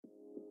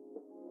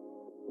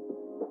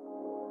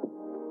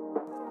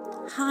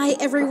Hi,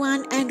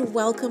 everyone, and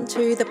welcome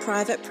to the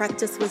Private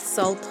Practice with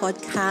Soul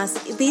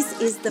podcast. This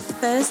is the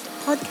first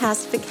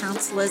podcast for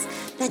counsellors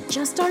that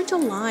just don't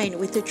align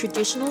with the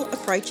traditional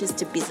approaches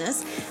to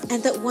business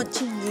and that want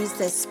to use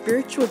their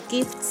spiritual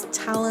gifts,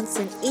 talents,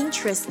 and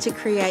interests to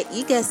create,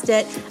 you guessed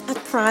it, a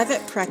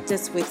private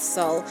practice with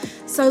soul.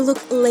 So,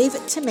 look, leave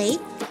it to me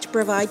to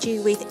provide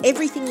you with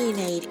everything you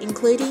need,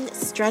 including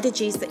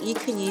strategies that you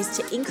can use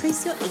to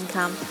increase your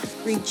income,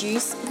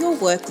 reduce your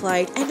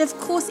workload, and of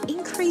course,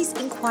 increase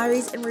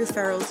inquiries and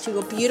referrals to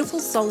your beautiful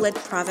soul-led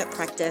private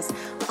practice.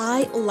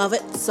 I love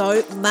it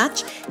so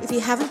much. If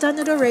you haven't done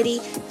it already,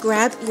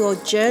 grab your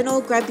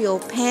journal, grab your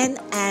pen,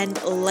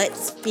 and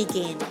let's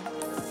begin.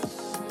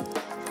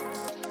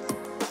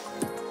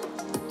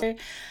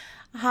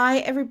 Hi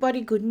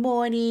everybody, good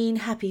morning,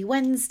 happy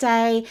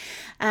Wednesday.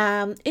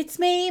 It's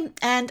me,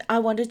 and I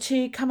wanted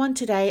to come on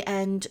today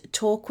and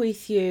talk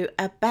with you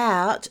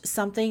about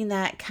something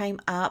that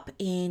came up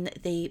in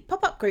the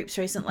pop-up groups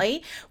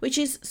recently, which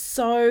is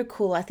so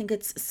cool. I think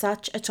it's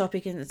such a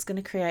topic and it's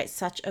going to create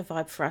such a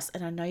vibe for us,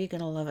 and I know you're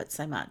going to love it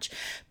so much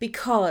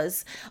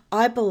because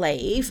I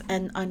believe,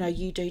 and I know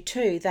you do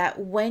too, that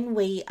when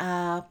we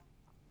are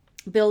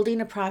building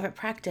a private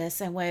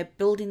practice and we're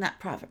building that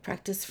private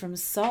practice from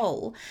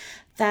soul,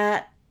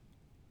 that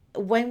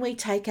when we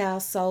take our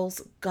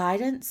soul's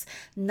guidance,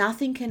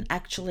 nothing can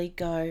actually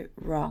go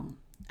wrong.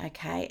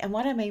 Okay. And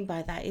what I mean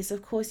by that is,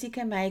 of course, you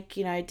can make,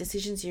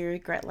 decisions you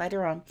regret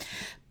later on,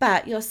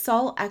 but your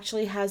soul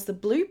actually has the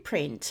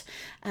blueprint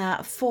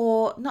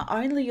for not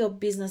only your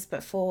business,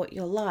 but for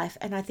your life.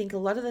 And I think a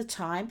lot of the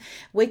time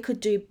we could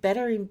do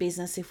better in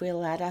business if we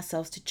allowed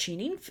ourselves to tune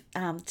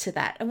in to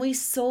that. And we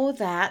saw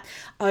that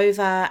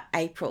over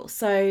April.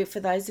 So for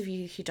those of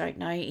you who don't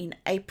know, in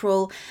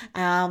April,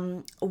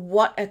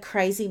 what a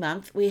crazy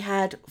month. We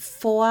had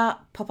 4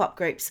 pop-up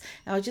groups.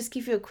 And I'll just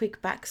give you a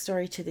quick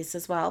backstory to this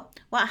as well.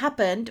 What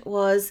happened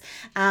was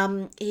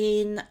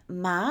in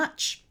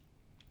March,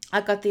 I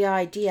got the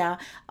idea,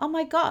 oh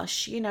my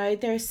gosh,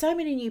 there are so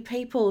many new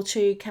people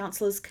to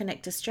Counsellors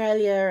Connect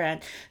Australia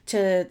and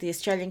to the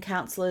Australian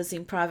Counsellors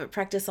in Private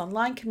Practice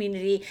online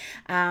community,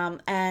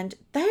 and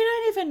they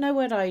don't even know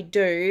what I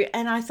do.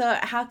 And I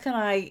thought, how can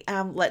I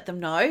let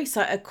them know?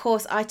 So, of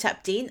course, I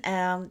tapped in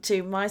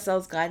to my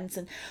soul's guidance,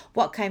 and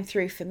what came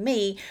through for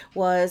me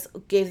was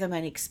give them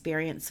an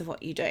experience of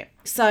what you do.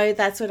 So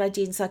that's what I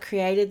did. So I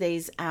created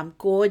these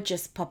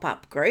gorgeous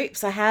pop-up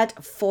groups. I had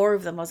 4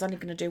 of them. I was only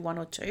going to do 1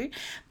 or 2,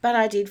 but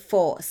I did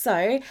 4.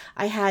 So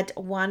I had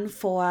one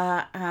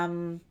for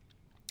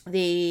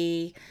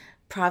the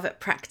private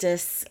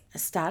practice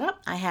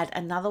startup. I had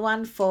another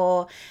one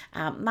for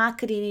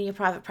marketing in your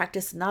private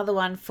practice, another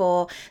one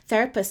for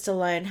therapists to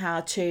learn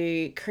how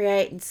to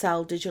create and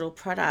sell digital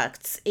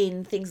products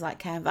in things like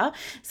Canva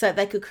so that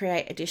they could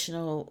create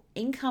additional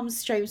income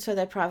streams for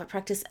their private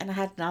practice. And I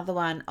had another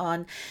one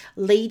on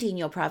leading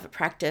your private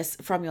practice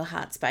from your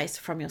heart space,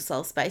 from your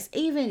soul space,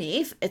 even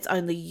if it's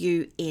only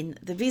you in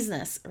the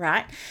business,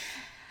 right?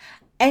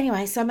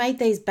 Anyway, so I made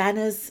these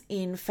banners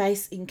in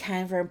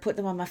Canva and put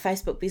them on my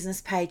Facebook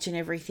business page and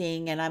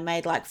everything. And I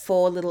made like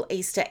 4 little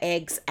Easter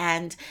eggs,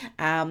 and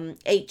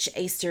each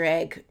Easter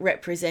egg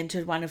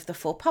represented one of the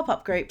 4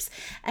 pop-up groups.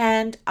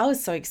 And I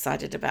was so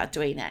excited about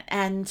doing it.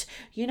 And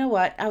you know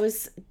what? I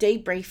was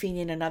debriefing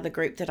in another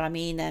group that I'm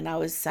in, and I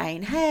was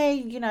saying,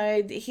 hey,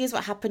 here's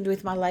what happened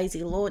with my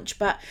lazy launch.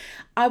 But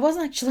I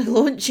wasn't actually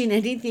launching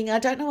anything. I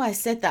don't know why I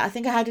said that. I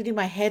think I had it in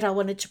my head. I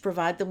wanted to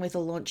provide them with a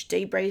launch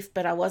debrief,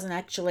 but I wasn't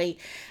actually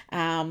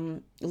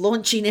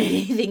launching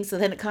anything. So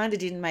then it kind of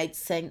didn't make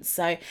sense.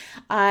 So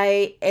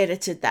I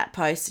edited that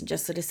post and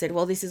just sort of said,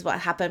 well, this is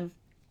what happened.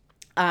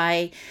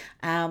 I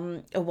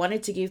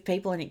wanted to give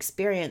people an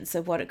experience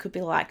of what it could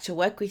be like to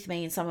work with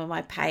me in some of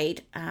my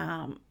paid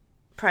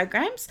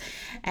programs.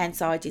 And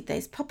so I did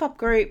these pop-up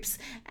groups,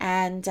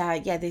 and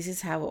this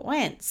is how it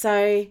went.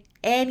 So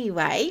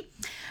anyway,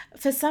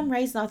 for some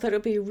reason I thought it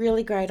would be a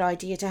really great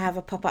idea to have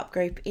a pop-up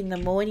group in the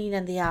morning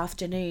and the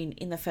afternoon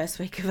in the first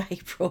week of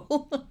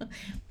April.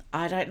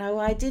 I don't know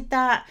why I did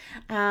that.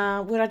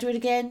 Would I do it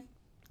again?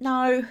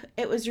 No,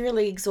 it was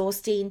really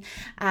exhausting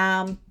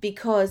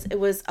because it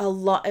was a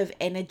lot of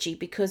energy.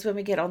 Because when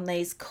we get on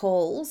these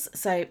calls,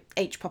 so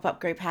each pop-up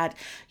group had,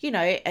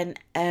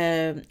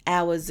 an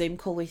hour Zoom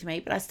call with me,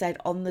 but I stayed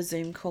on the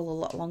Zoom call a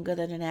lot longer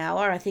than an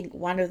hour. I think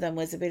one of them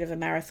was a bit of a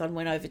marathon,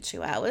 went over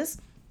 2 hours.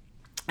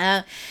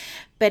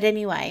 But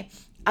anyway,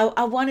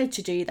 I wanted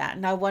to do that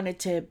and I wanted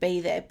to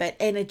be there, but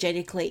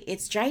energetically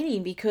it's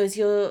draining because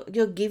you're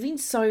giving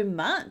so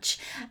much,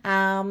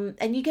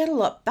 and you get a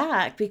lot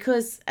back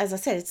because, as I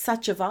said, it's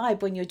such a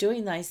vibe when you're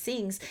doing those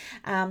things.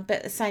 But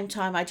at the same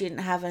time, I didn't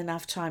have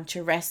enough time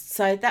to rest.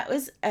 So that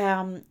was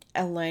a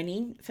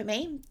learning for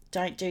me.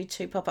 Don't do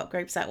 2 pop-up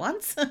groups at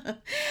once.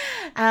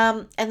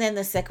 And then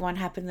the second one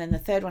happened, then the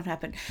third one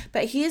happened.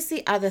 But here's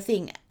the other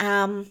thing.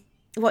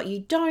 What you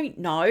don't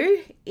know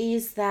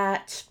is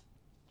that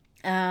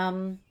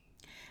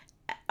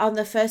on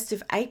the 1st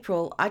of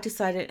April, I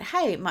decided,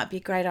 hey, it might be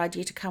a great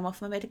idea to come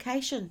off my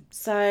medication.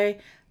 So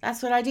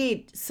that's what I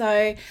did.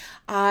 So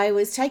I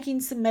was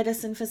taking some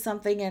medicine for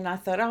something and I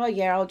thought, oh,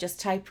 yeah, I'll just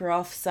taper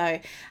off. So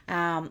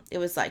it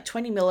was like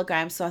 20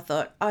 milligrams. So I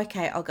thought,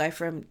 okay, I'll go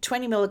from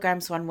 20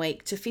 milligrams one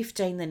week to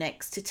 15 the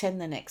next, to 10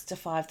 the next, to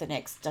 5 the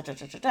next, da da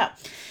da da da.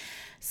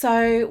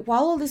 So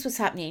while all this was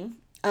happening,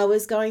 I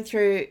was going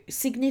through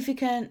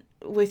significant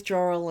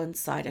withdrawal and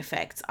side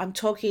effects. I'm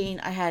talking,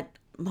 I had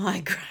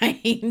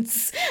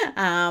migraines,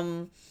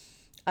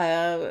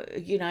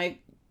 you know,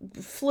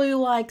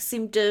 flu-like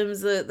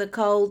symptoms, the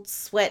cold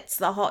sweats,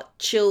 the hot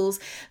chills,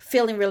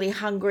 feeling really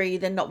hungry,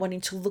 then not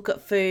wanting to look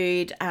at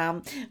food,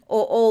 or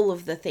all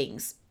of the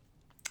things.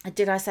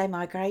 Did I say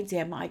migraines?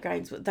 Yeah,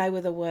 migraines. They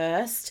were the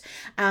worst.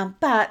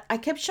 But I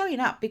kept showing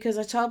up because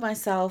I told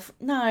myself,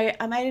 no,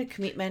 I made a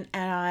commitment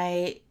and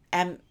I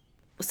am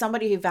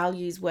somebody who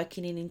values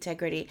working in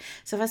integrity.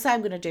 So if I say I'm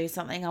going to do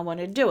something, I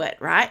want to do it,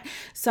 right?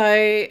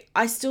 So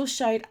I still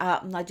showed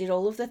up and I did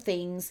all of the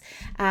things.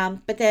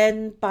 But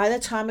then by the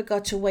time it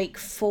got to week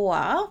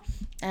 4,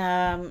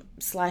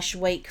 /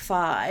 week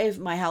 5,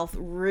 my health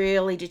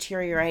really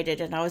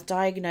deteriorated and I was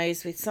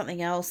diagnosed with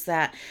something else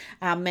that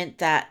meant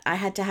that I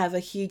had to have a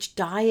huge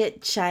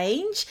diet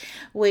change,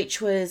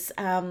 which was,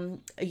 now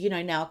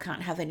I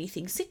can't have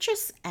anything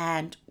citrus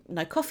and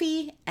no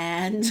coffee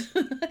and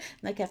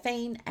no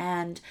caffeine,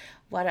 and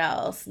what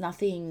else?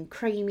 Nothing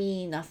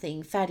creamy,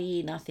 nothing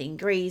fatty, nothing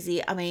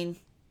greasy. I mean,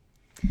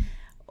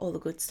 all the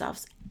good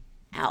stuff's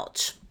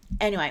out.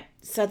 Anyway,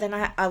 so then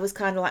I was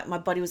kind of like, my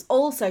body was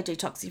also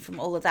detoxing from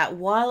all of that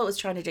while it was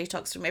trying to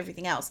detox from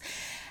everything else.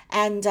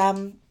 And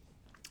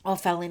I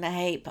fell in a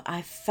heap.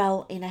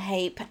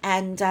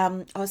 And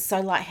I was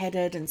so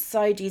lightheaded and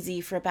so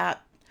dizzy for about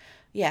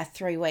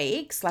 3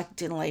 weeks. Like,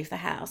 didn't leave the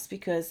house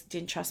because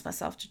didn't trust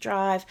myself to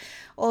drive,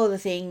 all the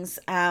things.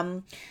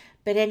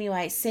 But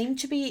anyway, seemed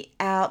to be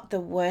out the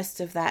worst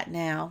of that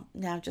now.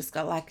 Now I've just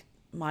got like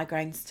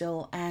migraine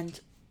still and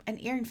an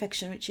ear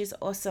infection, which is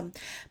awesome.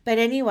 But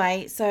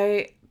anyway,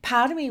 so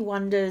part of me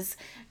wonders,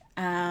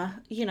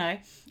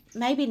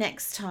 maybe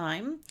next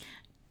time,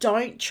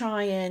 don't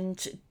try and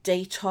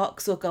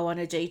detox or go on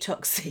a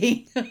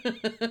detoxing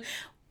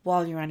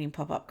while you're running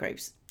pop-up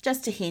groups.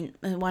 Just a hint,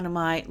 one of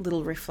my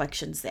little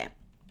reflections there.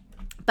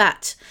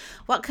 But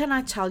what can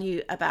I tell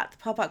you about the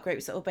pop-up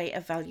groups that will be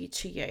of value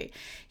to you?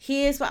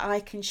 Here's what I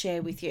can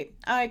share with you.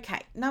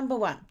 Okay, number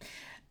 1,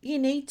 you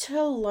need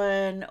to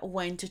learn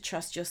when to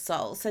trust your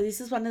soul. So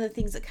this is one of the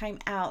things that came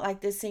out.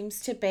 Like, there seems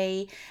to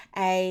be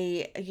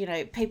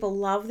people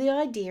love the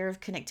idea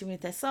of connecting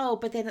with their soul,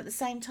 but then at the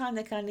same time,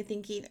 they're kind of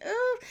thinking,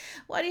 oh,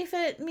 what if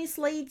it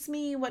misleads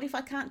me? What if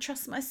I can't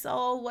trust my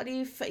soul? What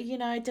if,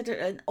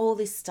 and all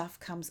this stuff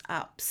comes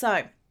up.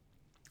 So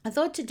I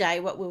thought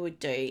today what we would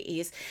do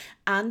is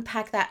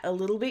unpack that a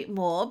little bit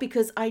more,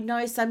 because I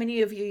know so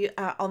many of you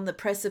are on the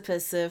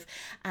precipice of,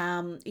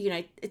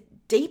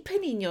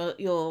 deepening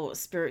your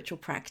spiritual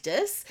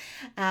practice.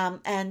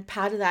 And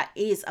part of that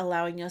is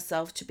allowing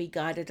yourself to be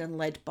guided and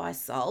led by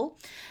soul.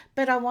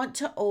 But I want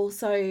to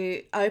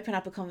also open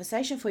up a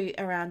conversation for you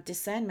around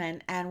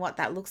discernment and what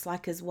that looks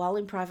like as well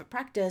in private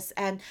practice,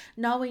 and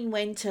knowing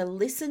when to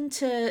listen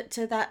to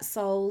that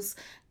soul's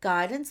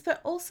guidance, but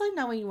also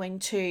knowing when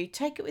to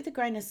take it with a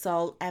grain of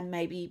salt and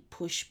maybe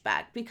push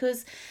back,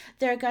 because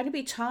there are going to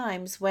be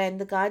times when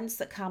the guidance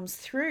that comes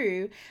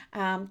through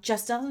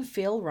just doesn't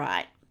feel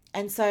right.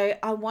 And so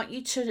I want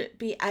you to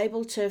be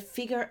able to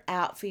figure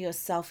out for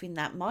yourself in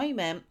that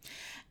moment,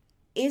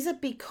 is it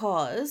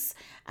because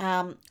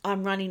I'm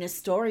running a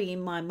story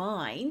in my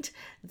mind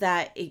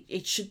that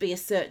it should be a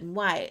certain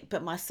way,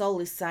 but my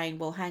soul is saying,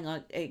 well, hang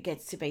on, it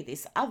gets to be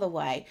this other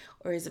way,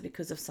 or is it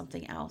because of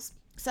something else?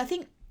 So I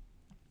think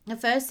the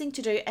first thing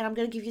to do, and I'm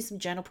going to give you some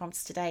journal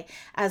prompts today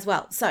as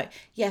well. So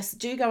yes,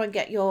 do go and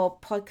get your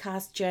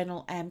podcast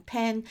journal and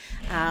pen.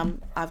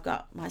 I've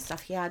got my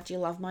stuff here. Do you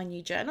love my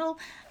new journal?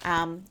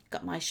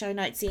 Got my show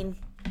notes in.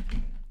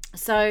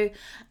 So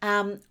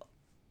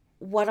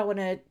what I want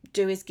to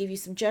do is give you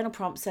some journal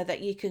prompts so that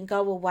you can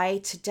go away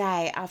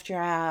today after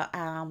our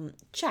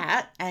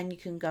chat and you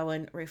can go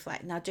and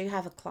reflect. Now, I do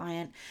have a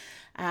client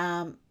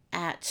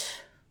at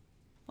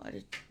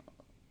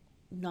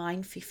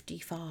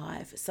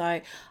 9:55,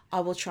 so I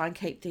will try and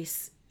keep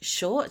this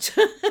short.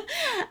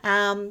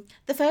 The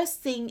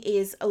first thing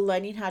is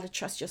learning how to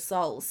trust your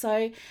soul.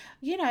 So,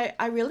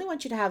 I really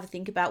want you to have a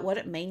think about what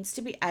it means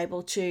to be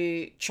able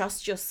to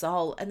trust your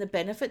soul and the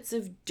benefits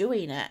of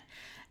doing it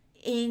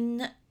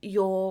in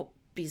your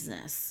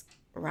business,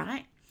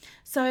 right?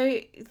 So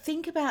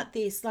think about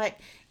this. Like,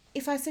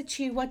 if I said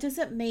to you, what does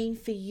it mean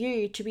for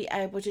you to be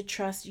able to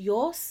trust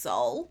your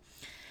soul?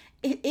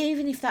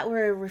 Even if that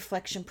were a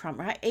reflection prompt,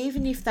 right?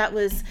 Even if that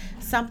was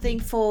something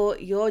for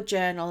your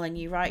journal and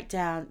you write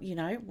down,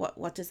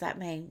 what does that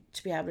mean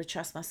to be able to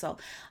trust my soul?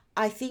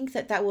 I think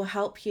that will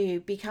help you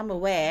become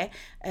aware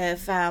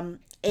of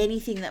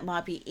anything that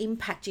might be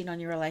impacting on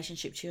your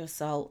relationship to your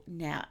soul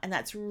now. And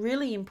that's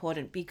really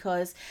important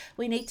because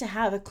we need to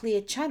have a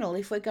clear channel.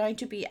 If we're going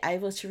to be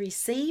able to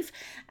receive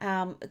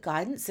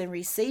guidance and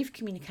receive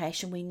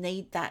communication, we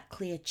need that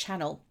clear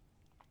channel.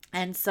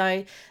 And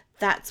so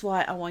that's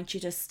why I want you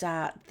to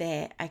start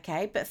there,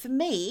 okay? But for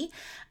me,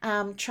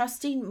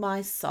 trusting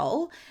my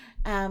soul,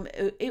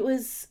 it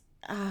was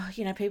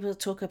people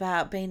talk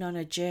about being on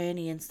a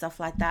journey and stuff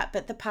like that,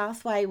 but the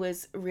pathway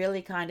was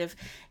really kind of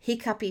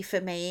hiccupy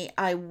for me.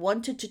 I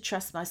wanted to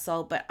trust my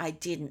soul, but I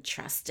didn't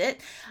trust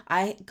it.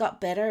 I got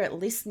better at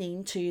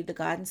listening to the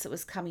guidance that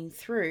was coming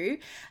through.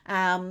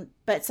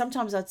 But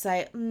sometimes I'd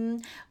say,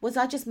 was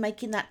I just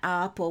making that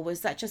up, or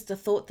was that just a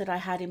thought that I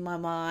had in my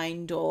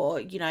mind,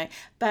 or,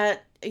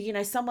 but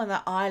someone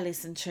that I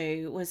listened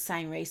to was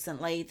saying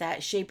recently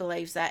that she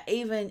believes that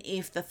even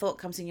if the thought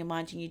comes in your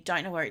mind and you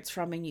don't know where it's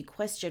from and you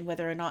question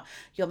whether or not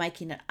you're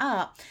making it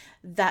up,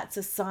 that's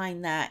a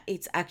sign that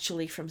it's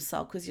actually from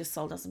soul, because your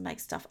soul doesn't make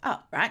stuff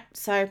up, right?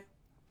 So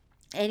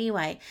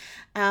anyway,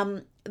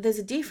 there's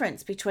a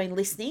difference between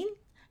listening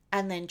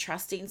and then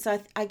trusting.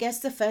 So I guess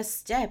the first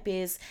step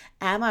is,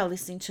 am I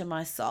listening to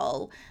my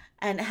soul?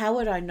 And how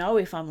would I know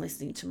if I'm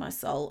listening to my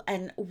soul?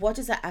 And what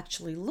does that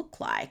actually look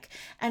like?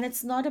 And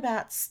it's not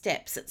about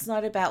steps. It's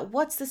not about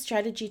what's the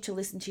strategy to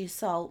listen to your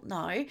soul.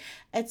 No,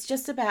 it's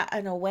just about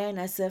an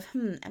awareness of,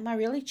 am I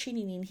really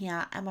tuning in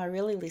here? Am I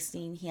really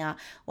listening here?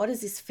 What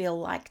does this feel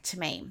like to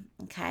me?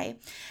 Okay.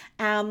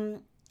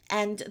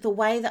 And the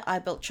way that I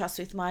built trust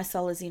with my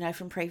soul, as you know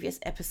from previous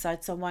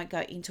episodes, so I won't go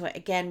into it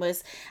again,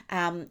 was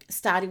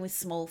starting with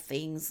small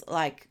things,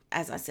 like,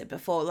 as I said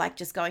before, like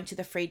just going to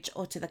the fridge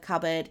or to the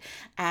cupboard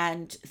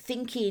and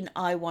thinking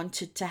I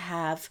wanted to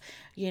have,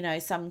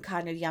 some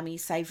kind of yummy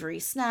savory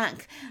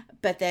snack,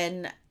 but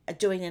then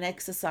doing an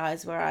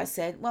exercise where I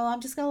said, well, I'm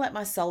just going to let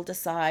my soul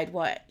decide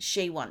what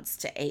she wants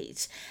to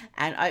eat,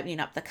 and opening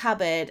up the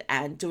cupboard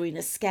and doing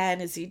a scan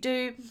as you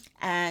do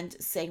and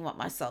seeing what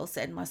my soul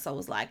said. My soul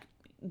was like,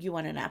 you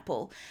want an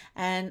apple.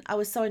 And I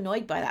was so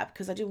annoyed by that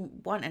because I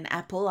didn't want an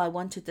apple. I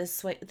wanted the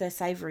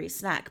savory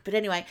snack. But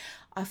anyway,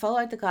 I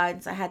followed the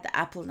guidance. I had the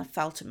apple and I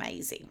felt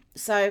amazing.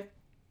 So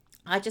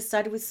I just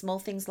started with small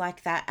things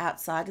like that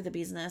outside of the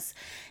business.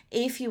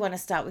 If you want to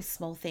start with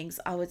small things,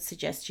 I would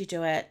suggest you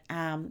do it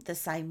the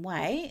same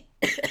way.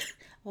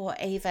 Or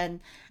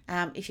even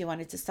if you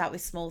wanted to start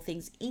with small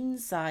things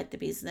inside the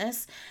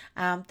business,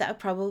 that would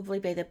probably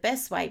be the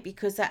best way,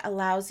 because that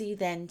allows you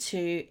then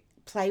to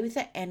play with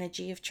the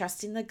energy of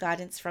trusting the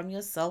guidance from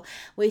your soul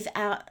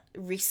without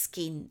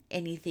risking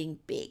anything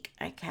big,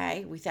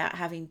 okay? Without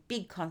having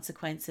big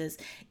consequences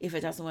if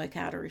it doesn't work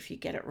out or if you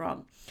get it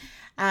wrong.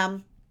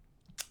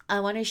 I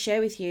want to share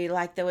with you,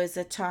 like, there was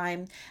a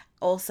time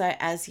also,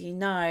 as you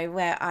know,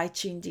 where I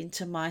tuned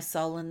into my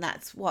soul, and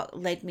that's what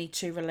led me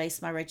to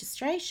release my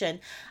registration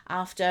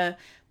after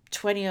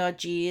 20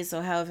 odd years,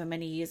 or however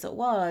many years it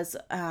was,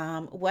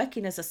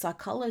 working as a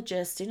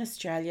psychologist in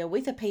Australia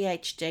with a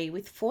PhD,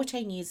 with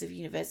 14 years of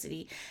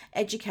university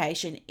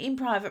education, in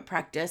private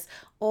practice,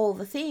 all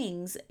the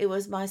things. It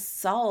was my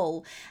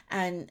soul,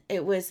 and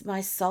it was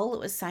my soul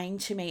that was saying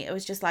to me, it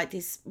was just like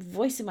this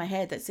voice in my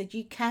head that said,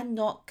 you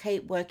cannot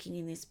keep working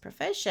in this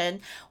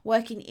profession,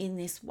 working in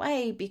this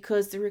way,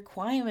 because the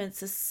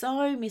requirements are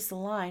so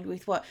misaligned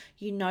with what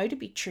you know to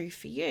be true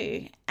for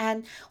you.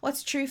 And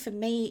what's true for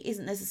me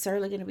isn't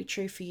necessarily going to be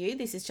true for you.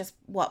 This is just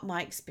what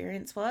my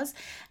experience was.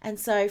 And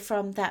so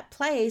from that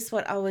place,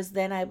 what I was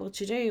then able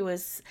to do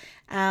was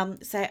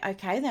say,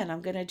 okay, then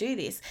I'm going to do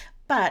this.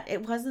 But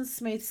it wasn't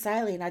smooth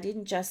sailing. I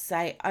didn't just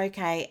say,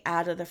 okay,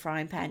 out of the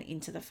frying pan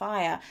into the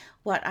fire.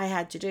 What I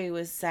had to do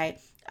was say,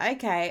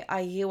 okay,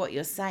 I hear what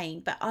you're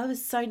saying, but I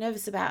was so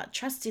nervous about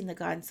trusting the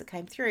guidance that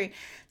came through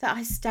that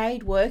I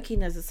stayed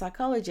working as a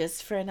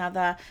psychologist for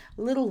another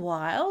little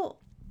while.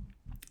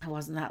 It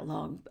wasn't that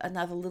long,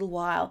 another little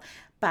while.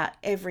 But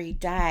every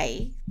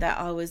day that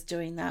I was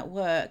doing that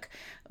work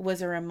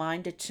was a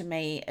reminder to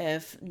me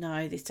of,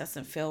 no, this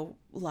doesn't feel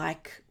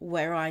like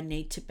where I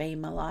need to be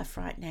in my life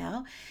right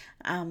now.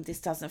 This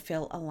doesn't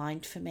feel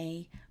aligned for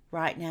me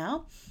right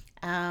now.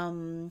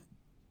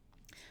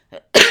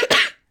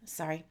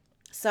 Sorry.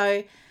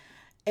 So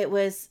it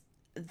was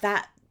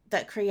that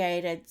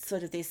created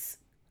sort of this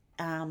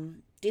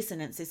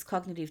dissonance, this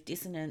cognitive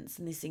dissonance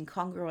and this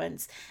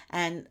incongruence.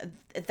 And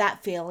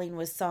that feeling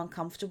was so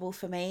uncomfortable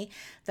for me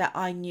that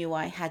I knew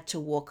I had to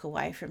walk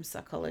away from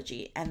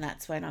psychology. And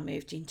that's when I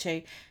moved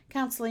into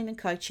counseling and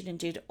coaching and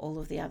did all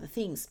of the other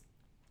things.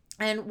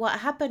 And what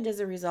happened as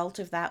a result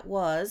of that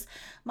was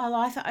my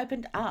life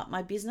opened up,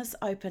 my business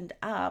opened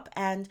up,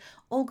 and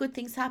all good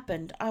things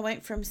happened. I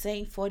went from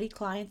seeing 40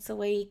 clients a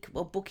week,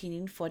 or booking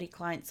in 40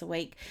 clients a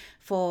week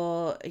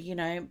for,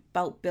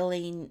 bulk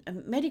billing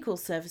medical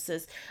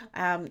services,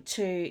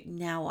 to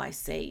now I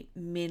see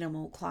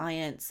minimal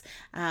clients.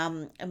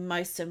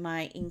 Most of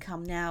my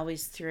income now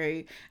is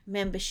through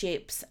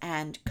memberships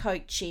and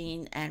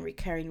coaching and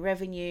recurring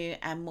revenue,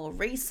 and more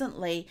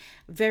recently,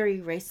 very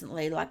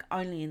recently, like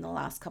only in the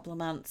last couple of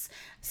months,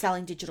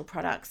 selling digital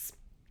products.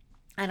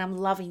 And I'm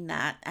loving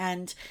that.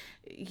 And,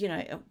 you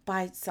know,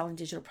 by selling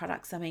digital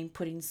products, I mean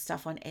putting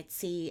stuff on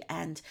Etsy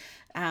and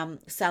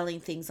selling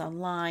things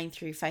online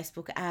through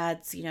Facebook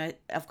ads. You know,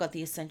 I've got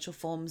the essential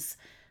forms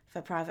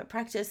for private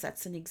practice.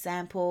 That's an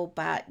example,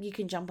 but you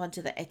can jump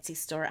onto the Etsy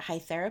store at Hey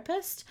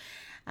Therapist.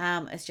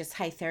 It's just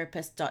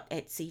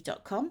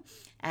heytherapist.etsy.com,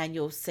 and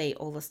you'll see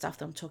all the stuff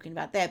that I'm talking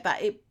about there.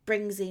 But it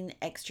brings in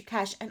extra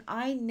cash, and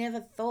I never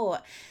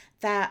thought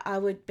that I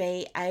would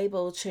be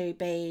able to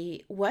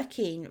be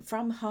working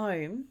from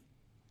home,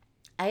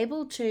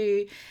 able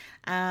to,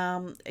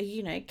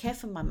 care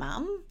for my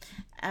mum,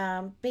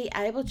 be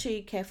able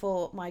to care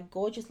for my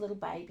gorgeous little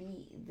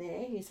baby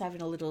there who's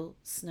having a little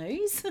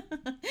snooze.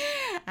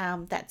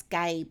 That's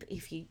Gabe.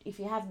 If you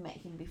haven't met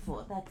him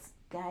before, that's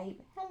Gabe.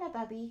 Hello,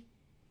 Bubby.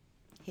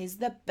 He's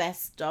the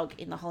best dog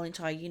in the whole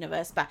entire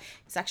universe, but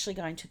he's actually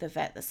going to the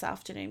vet this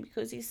afternoon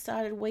because he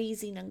started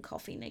wheezing and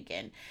coughing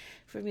again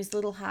from his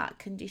little heart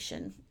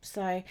condition.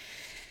 So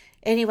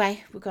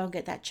anyway, we'll go and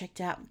get that checked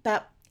out.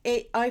 But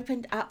it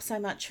opened up so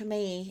much for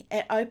me.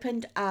 It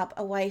opened up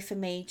a way for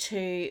me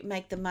to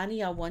make the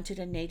money I wanted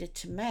and needed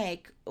to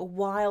make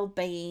while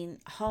being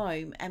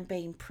home and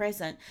being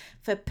present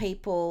for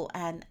people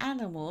and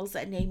animals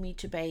that need me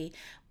to be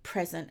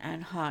present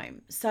and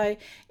home. So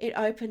it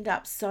opened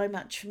up so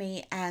much for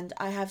me, and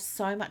I have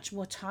so much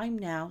more time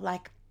now.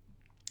 Like,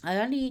 I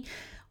only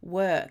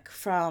work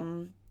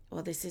from,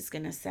 well, this is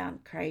going to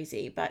sound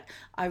crazy, but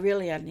I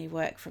really only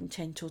work from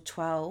 10 till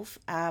 12,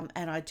 and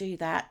I do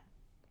that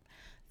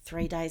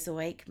 3 days a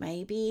week,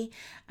 maybe.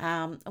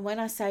 And when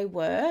I say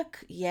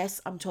work,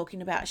 yes, I'm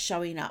talking about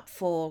showing up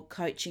for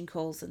coaching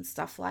calls and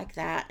stuff like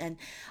that, and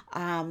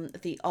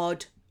the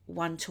odd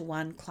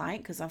one-to-one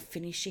client, because I'm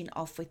finishing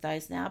off with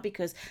those now,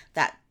 because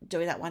that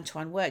doing that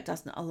one-to-one work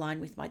doesn't align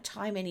with my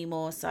time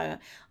anymore, so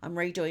I'm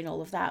redoing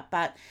all of that.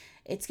 But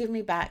it's given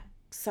me back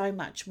so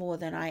much more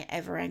than I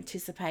ever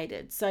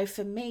anticipated. So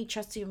for me,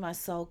 trusting my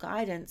soul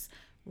guidance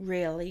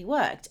really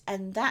worked,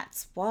 and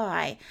that's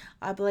why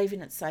I believe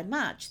in it so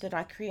much that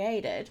I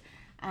created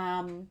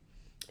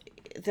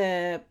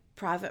the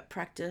private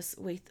practice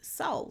with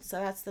soul. So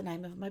that's the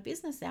name of my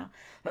business now.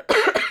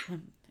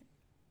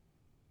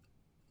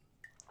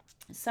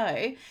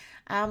 So,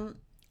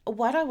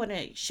 what I want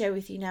to share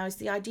with you now is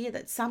the idea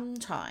that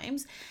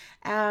sometimes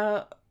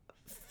our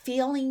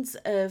feelings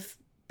of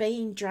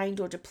being drained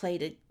or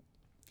depleted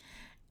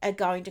are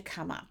going to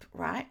come up,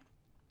 right?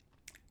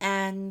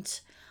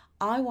 And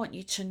I want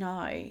you to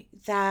know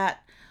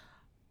that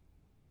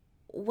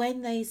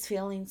when these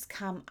feelings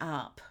come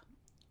up,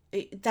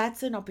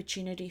 that's an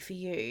opportunity for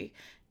you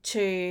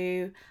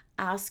to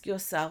ask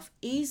yourself,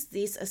 is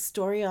this a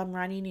story I'm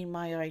running in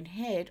my own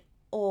head,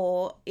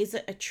 or is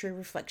it a true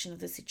reflection of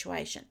the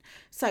situation?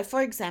 So,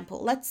 for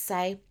example, let's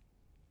say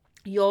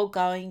you're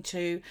going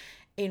to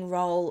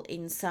enroll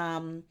in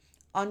some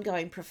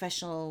ongoing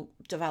professional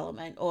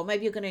development, or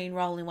maybe you're going to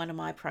enroll in one of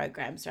my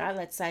programs, right?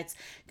 Let's say it's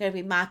going to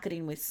be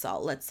Marketing with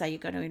Soul. Let's say you're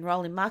going to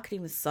enroll in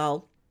Marketing with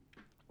Soul,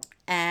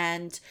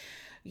 and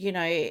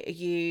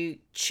you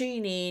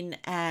tune in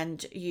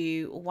and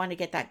you want to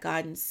get that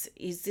guidance.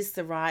 Is this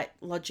the right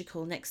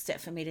logical next step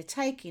for me to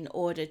take in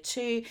order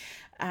to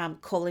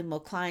call in more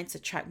clients,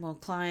 attract more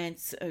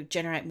clients,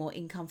 generate more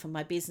income for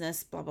my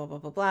business, blah, blah, blah,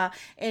 blah, blah,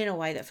 in a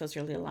way that feels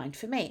really aligned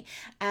for me?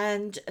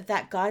 And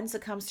that guidance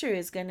that comes through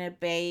is going to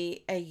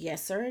be a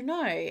yes or a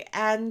no.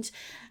 And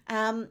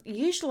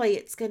usually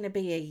it's going to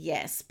be a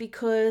yes,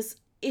 because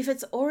if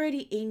it's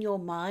already in your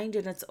mind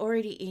and it's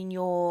already in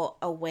your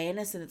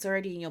awareness and it's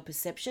already in your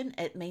perception,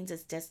 it means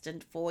it's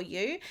destined for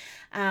you.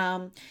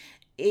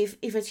 If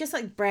it's just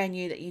like brand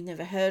new that you've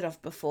never heard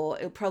of before,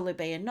 it'll probably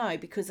be a no,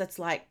 because that's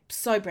like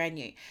so brand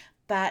new.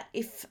 But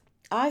if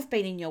I've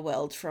been in your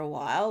world for a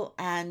while,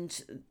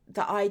 and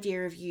the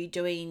idea of you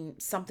doing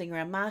something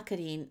around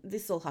marketing,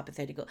 this is all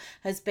hypothetical,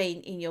 has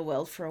been in your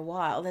world for a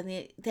while, then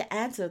the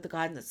answer of the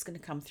guidance that's going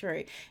to come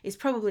through is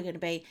probably going to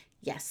be,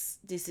 yes,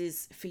 this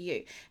is for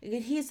you.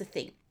 And here's the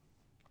thing.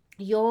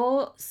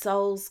 Your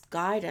soul's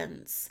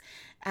guidance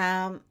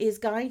is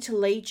going to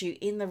lead you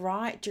in the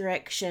right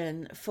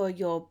direction for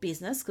your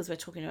business, because we're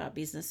talking about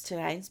business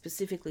today, and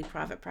specifically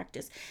private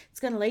practice. It's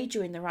going to lead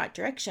you in the right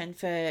direction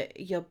for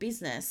your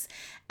business.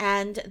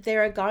 And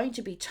there are going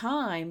to be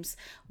times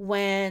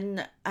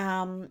when,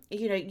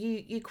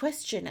 you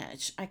question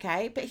it,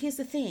 okay? But here's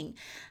the thing.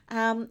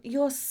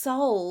 Your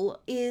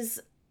soul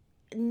is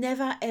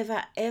never,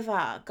 ever,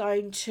 ever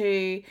going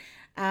to...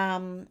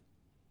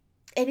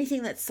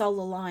 anything that's soul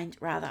aligned,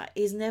 rather,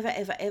 is never,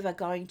 ever, ever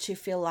going to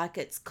feel like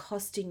it's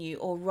costing you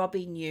or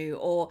robbing you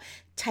or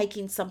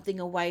taking something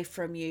away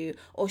from you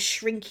or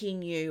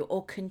shrinking you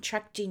or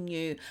contracting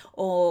you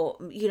or,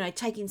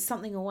 taking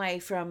something away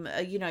from,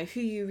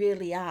 who you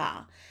really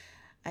are.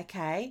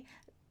 Okay?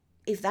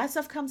 If that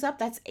stuff comes up,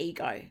 that's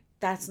ego.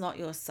 That's not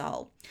your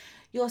soul.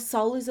 Your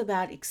soul is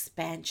about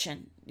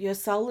expansion. Your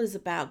soul is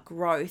about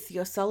growth.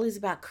 Your soul is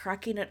about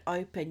cracking it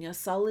open. Your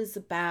soul is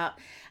about,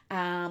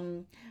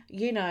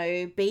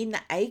 being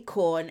the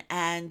acorn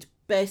and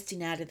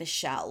bursting out of the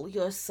shell.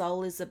 Your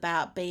soul is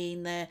about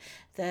being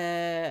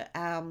the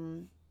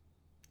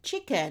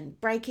chicken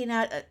breaking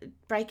out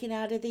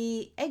of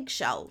the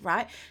eggshell,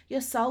 right?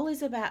 Your soul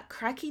is about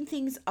cracking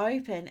things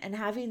open and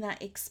having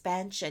that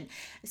expansion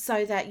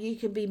so that you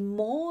can be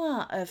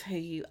more of who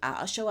you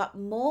are, show up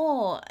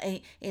more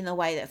in the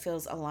way that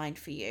feels aligned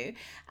for you,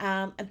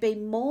 be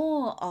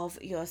more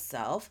of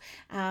yourself,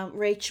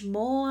 reach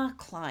more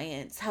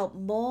clients, help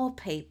more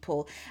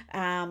people,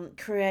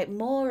 create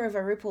more of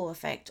a ripple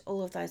effect,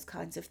 all of those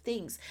kinds of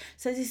things.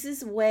 So this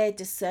is where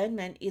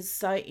discernment is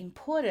so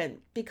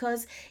important,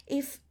 because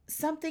if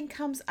something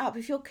comes up,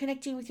 if you're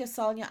connecting with your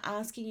soul and you're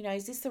asking,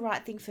 is this the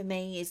right thing for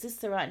me? Is this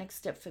the right next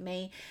step for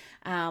me?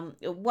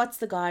 What's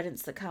the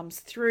guidance that comes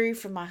through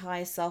from my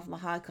higher self, my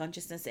higher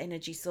consciousness,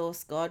 energy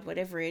source, God,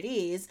 whatever it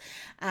is?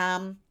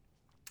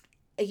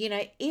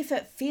 If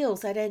it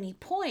feels at any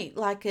point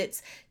like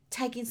it's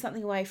taking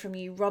something away from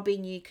you,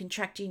 robbing you,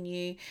 contracting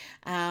you,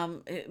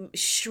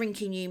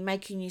 shrinking you,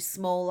 making you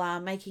smaller,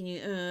 making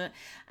you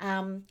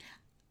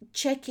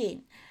check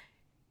in.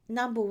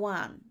 Number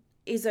one,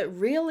 is it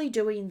really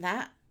doing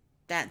that?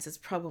 The answer is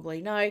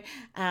probably no.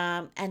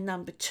 And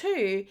number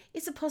two,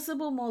 is it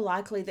possible more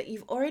likely that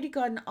you've already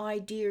got an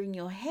idea in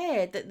your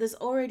head, that there's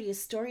already a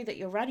story that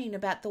you're running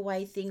about the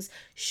way things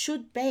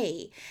should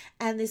be,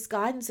 and this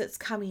guidance that's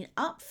coming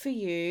up for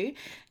you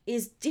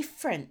is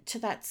different to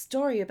that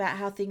story about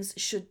how things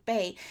should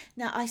be.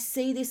 Now, I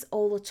see this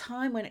all the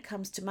time when it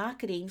comes to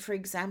marketing. For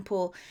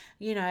example,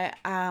 in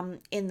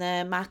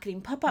the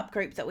marketing pop-up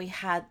group that we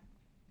had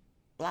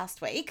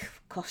last week,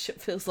 gosh,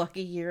 it feels like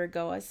a year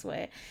ago, I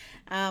swear.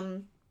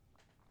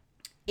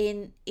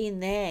 In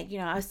there,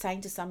 I was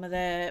saying to some of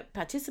the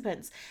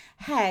participants,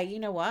 hey, you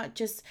know what,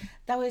 just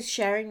they were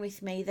sharing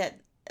with me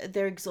that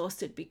they're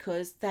exhausted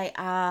because they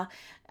are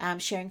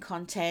sharing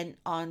content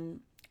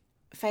on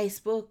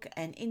Facebook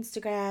and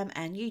Instagram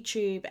and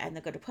YouTube, and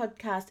they've got a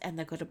podcast, and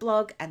they've got a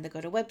blog, and they've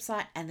got a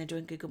website, and they're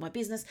doing Google My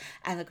Business,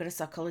 and they've got a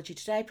Psychology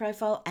Today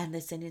profile, and they're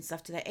sending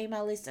stuff to their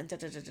email list, and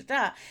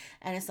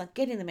and it's not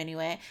getting them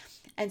anywhere.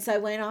 And so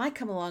when I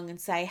come along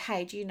and say,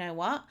 hey, do you know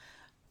what?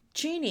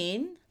 Tune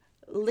in,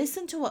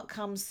 listen to what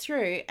comes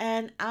through,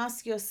 and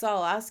ask your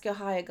soul, ask your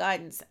higher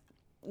guidance,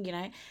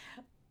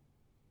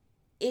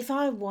 if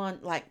I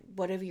want, like,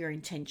 whatever your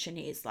intention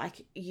is,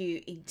 like,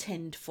 you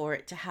intend for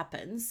it to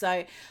happen.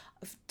 So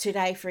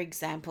today, for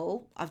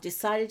example, I've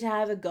decided to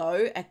have a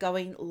go at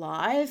going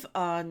live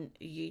on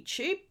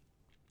YouTube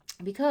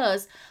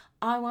because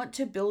I want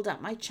to build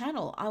up my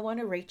channel. I want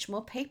to reach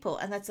more people,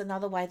 and that's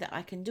another way that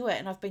I can do it.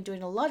 And I've been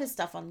doing a lot of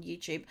stuff on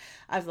YouTube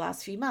over the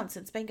last few months.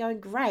 It's been going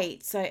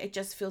great. So it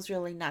just feels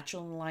really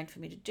natural and aligned for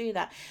me to do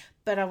that.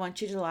 But I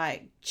want you to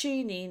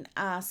tune in,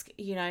 ask,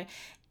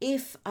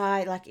 if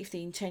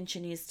the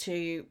intention is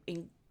to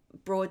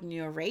broaden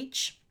your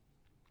reach,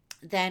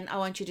 then I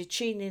want you to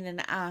tune in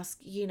and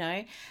ask, in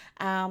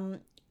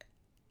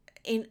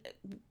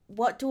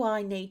what do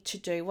I need to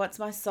do? What's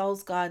my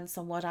soul's guidance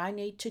on what I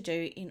need to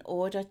do in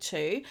order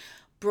to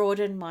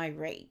broaden my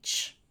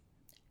reach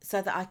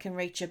so that I can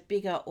reach a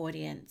bigger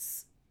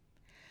audience?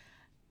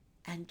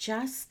 And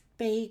just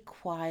be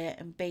quiet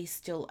and be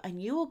still,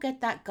 and you will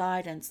get that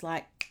guidance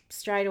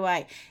straight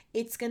away.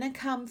 It's going to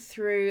come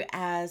through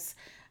as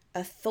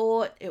a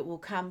thought. It will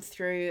come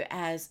through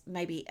as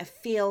maybe a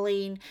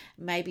feeling.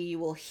 Maybe you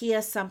will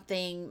hear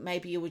something.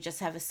 Maybe you will just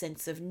have a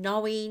sense of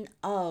knowing,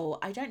 oh,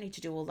 I don't need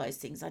to do all those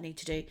things. I need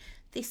to do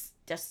this,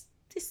 just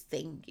this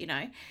thing,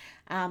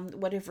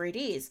 whatever it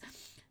is.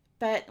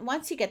 But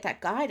once you get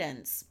that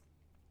guidance,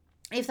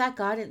 if that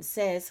guidance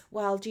says,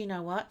 well, do you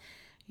know what?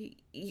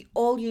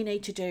 All you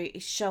need to do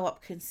is show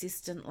up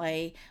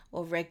consistently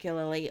or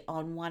regularly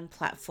on one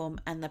platform,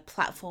 and the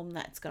platform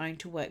that's going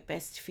to work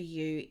best for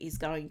you is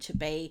going to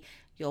be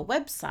your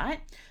website.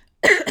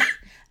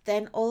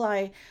 Then all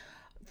I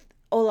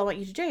want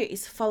you to do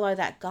is follow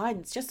that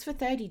guidance just for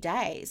 30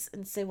 days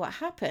and see what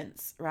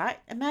happens, right?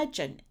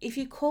 Imagine if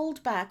you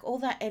called back all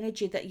that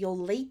energy that you're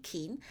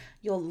leaking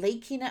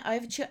it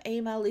over to your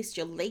email list,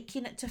 you're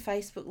leaking it to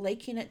Facebook,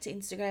 leaking it to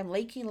Instagram,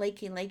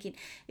 leaking.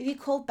 If you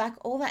called back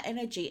all that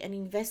energy and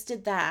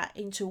invested that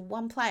into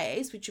one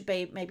place, which would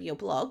be maybe your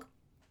blog,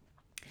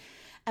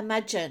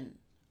 imagine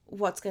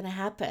what's going to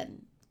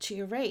happen to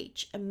your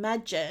reach.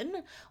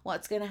 Imagine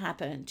what's going to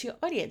happen to your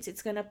audience.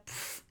 It's going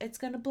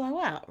to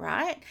blow out,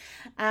 right?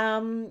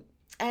 And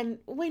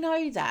we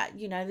know that,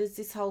 there's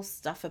this whole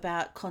stuff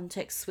about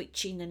context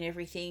switching and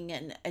everything,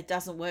 and it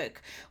doesn't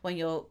work when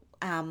you're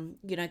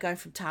going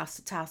from task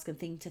to task and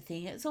thing to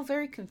thing. It's all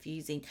very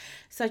confusing.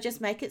 So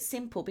just make it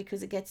simple,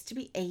 because it gets to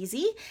be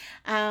easy,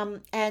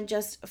 and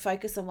just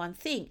focus on one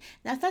thing.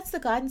 Now, if that's the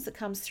guidance that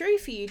comes through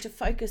for you, to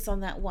focus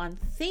on that one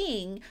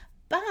thing,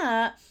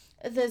 but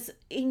there's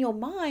in your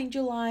mind,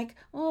 you're like,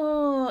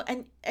 oh,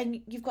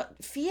 and you've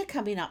got fear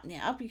coming up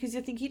now because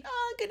you're thinking,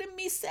 oh, I'm going to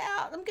miss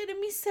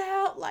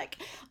out. Like,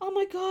 oh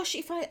my gosh,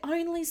 if I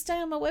only stay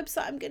on my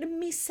website, I'm going to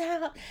miss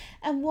out.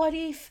 And what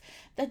if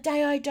the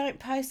day I don't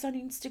post on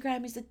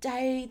Instagram is the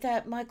day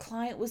that my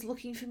client was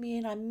looking for me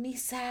and I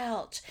miss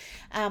out?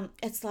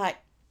 It's like,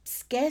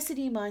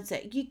 scarcity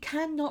mindset. You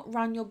cannot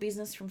run your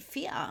business from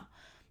fear,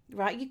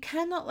 right? You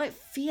cannot let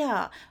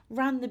fear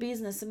run the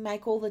business and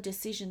make all the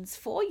decisions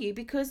for you,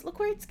 because look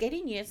where it's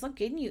getting you. It's not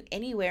getting you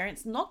anywhere.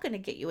 It's not going to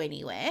get you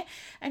anywhere.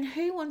 And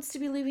who wants to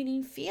be living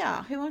in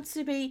fear? Who wants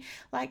to be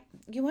like,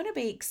 you want to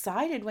be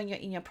excited when you're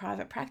in your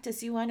private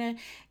practice. You want to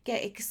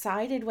get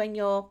excited when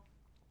you're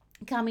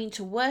coming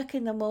to work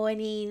in the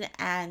morning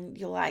and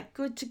you're like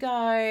good to go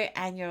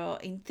and you're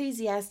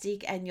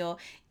enthusiastic and you're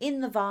in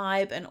the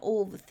vibe and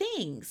all the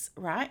things,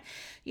 right?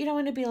 You don't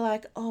want to be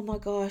like, oh my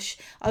gosh,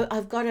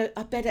 I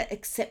better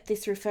accept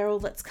this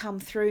referral that's come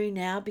through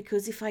now,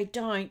 because if I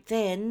don't,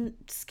 then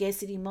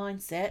scarcity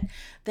mindset,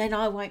 then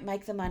I won't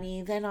make the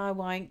money, then I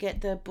won't get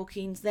the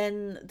bookings,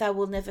 then they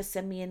will never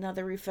send me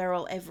another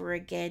referral ever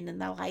again,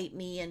 and they'll hate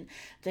me and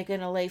they're going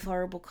to leave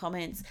horrible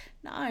comments.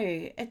 No,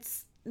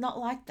 it's not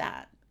like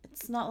that.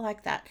 It's not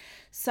like that.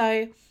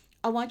 So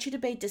I want you to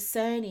be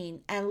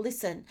discerning and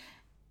listen.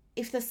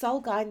 If the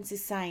soul guidance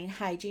is saying,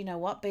 hey, do you know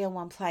what? Be in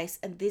one place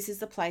and this is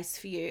the place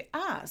for you.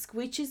 Ask,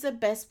 which is the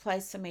best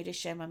place for me to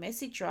share my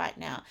message right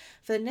now?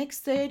 For the next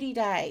 30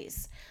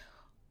 days,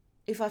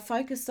 if I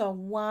focus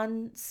on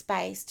one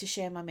space to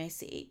share my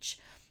message,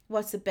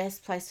 what's the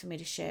best place for me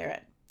to share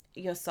it?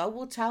 Your soul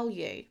will tell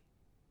you,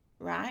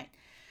 right?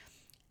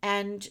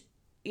 And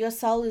your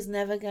soul is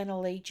never going to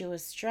lead you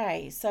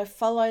astray. So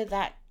follow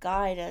that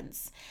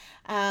guidance.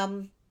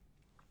 And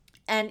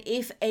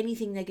if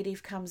anything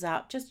negative comes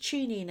up, just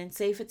tune in and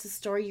see if it's a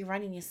story you're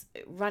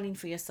running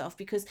for yourself.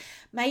 Because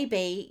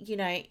maybe,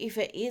 if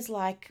it is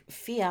like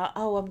fear,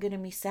 oh, I'm going to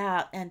miss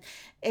out, and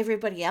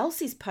everybody else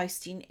is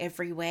posting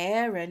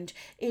everywhere, and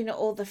in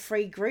all the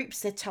free groups,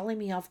 they're telling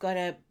me I've got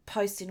to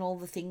post in all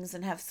the things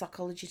and have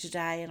psychology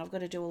today, and I've got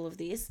to do all of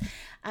this.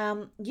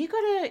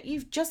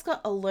 You've just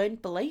got a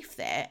learned belief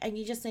there, and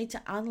you just need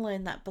to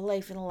unlearn that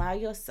belief and allow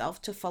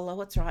yourself to follow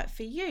what's right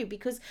for you,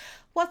 because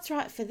what's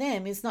right for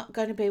them is not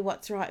going to be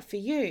what's right for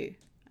you.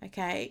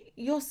 Okay,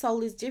 your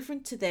soul is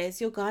different to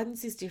theirs, your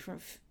guidance is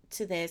different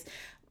to theirs.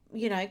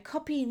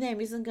 Copying them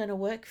isn't going to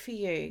work for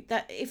you.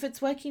 That if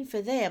it's working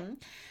for them,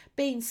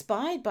 be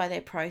inspired by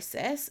their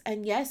process.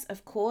 And yes,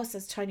 of course,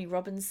 as Tony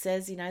Robbins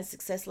says,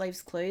 success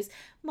leaves clues.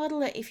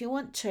 Model it if you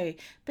want to.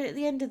 But at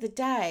the end of the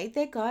day,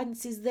 their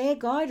guidance is their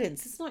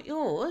guidance. It's not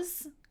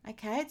yours.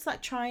 Okay, it's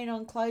like trying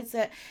on clothes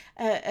that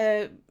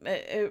are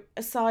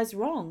a size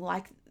wrong.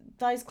 Like,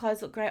 those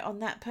clothes look great on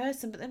that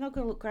person, but they're not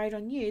going to look great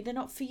on you. They're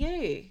not for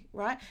you,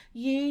 right?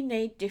 You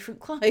need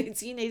different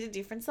clothes. You need a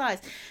different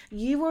size.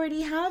 You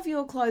already have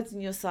your clothes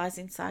and your size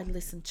inside.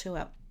 Listen to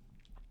it.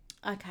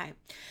 Okay,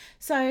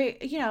 so,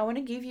 I want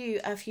to give you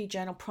a few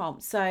journal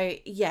prompts. So,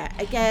 yeah,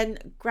 again,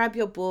 grab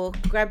your book,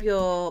 grab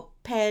your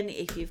pen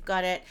if you've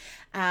got it.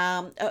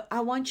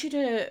 I want you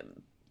to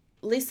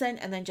listen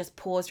and then just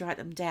pause, write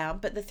them down.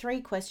 But the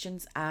 3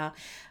 questions are,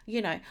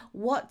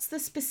 what's the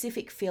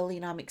specific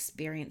feeling I'm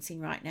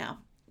experiencing right now?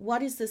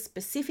 What is the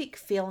specific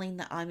feeling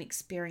that I'm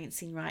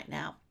experiencing right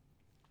now?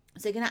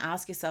 So you're going to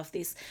ask yourself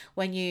this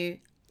when you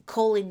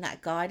call in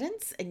that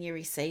guidance and you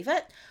receive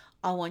it.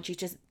 I want you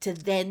to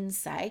then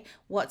say,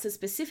 what's a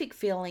specific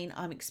feeling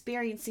I'm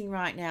experiencing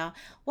right now?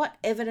 What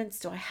evidence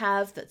do I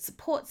have that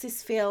supports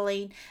this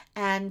feeling?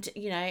 And,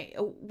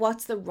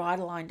 what's the right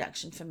aligned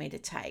action for me to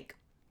take?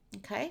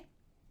 Okay.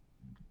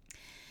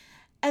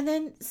 And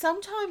then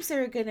sometimes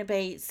there are going to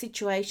be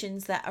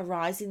situations that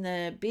arise in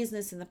the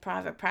business, in the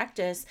private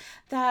practice,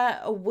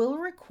 that will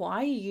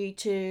require you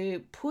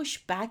to push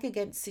back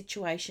against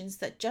situations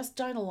that just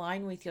don't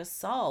align with your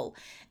soul,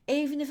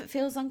 even if it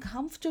feels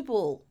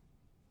uncomfortable.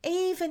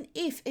 Even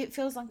if it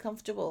feels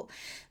uncomfortable.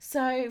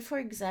 So, for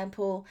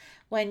example,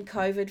 when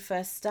COVID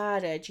first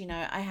started,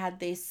 I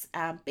had this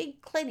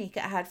big clinic.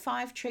 It had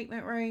 5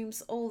 treatment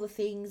rooms, all the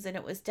things, and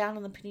it was down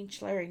on the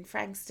peninsula in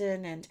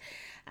Frankston. And,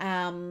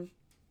 I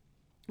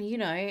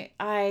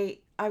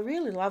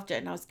really loved it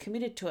and I was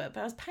committed to it,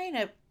 but I was paying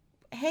a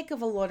heck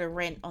of a lot of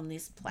rent on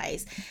this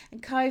place,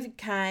 and COVID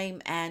came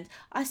and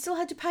I still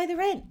had to pay the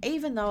rent,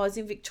 even though I was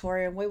in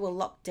Victoria and we were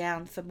locked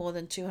down for more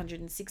than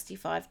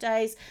 265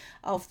 days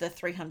of the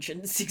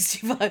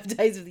 365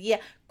 days of the year.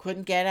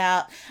 Couldn't get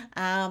out,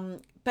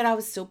 but I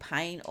was still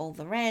paying all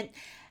the rent.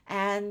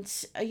 And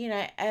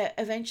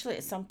eventually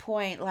at some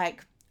point,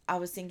 like, I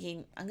was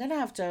thinking, I'm going to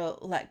have to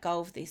let go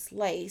of this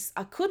lease.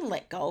 I couldn't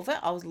let go of it.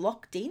 I was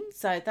locked in,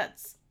 so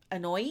that's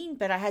annoying,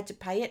 but I had to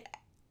pay it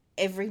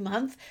every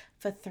month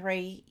for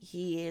 3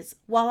 years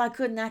while I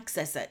couldn't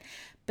access it.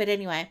 But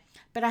anyway,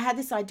 I had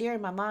this idea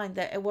in my mind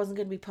that it wasn't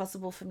going to be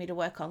possible for me to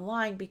work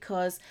online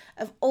because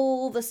of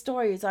all the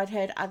stories I'd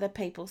heard other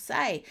people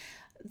say.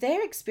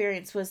 Their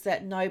experience was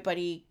that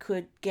nobody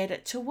could get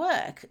it to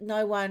work.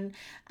 No one,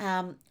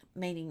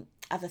 meaning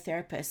other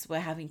therapists, were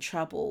having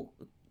trouble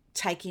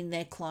taking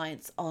their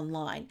clients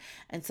online.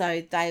 And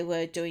so they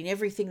were doing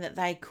everything that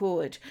they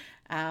could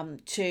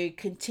to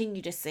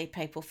continue to see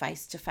people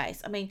face to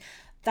face. I mean,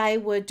 they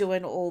were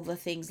doing all the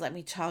things, let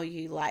me tell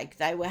you, like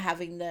they were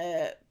having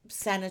the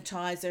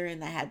sanitizer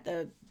and they had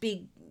the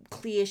big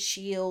clear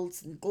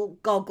shields and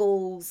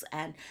goggles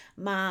and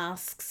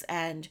masks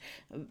and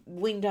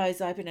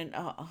windows open, and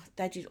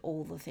they did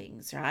all the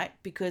things, right?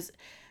 Because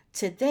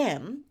to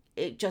them,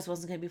 it just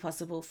wasn't going to be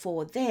possible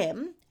for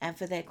them and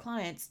for their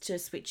clients to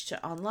switch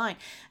to online.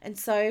 And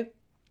so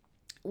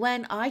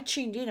when I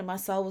tuned in and my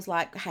soul was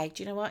like, hey,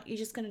 do you know what? You're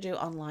just going to do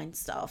online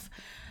stuff.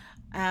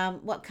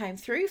 What came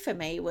through for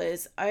me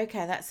was,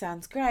 okay, that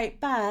sounds great,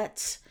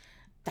 but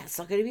that's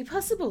not going to be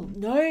possible.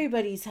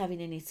 Nobody's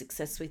having any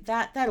success with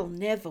that. That'll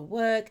never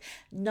work.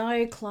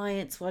 No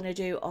clients want to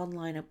do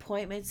online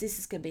appointments. This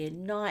is going to be a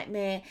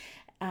nightmare.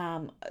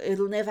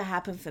 It'll never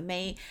happen for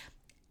me.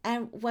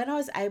 And when I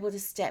was able to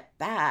step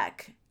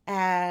back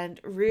and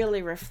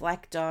really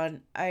reflect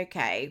on,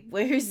 okay,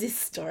 where is this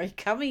story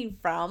coming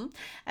from?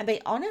 And be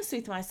honest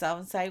with myself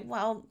and say,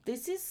 well,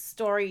 this is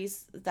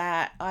stories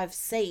that I've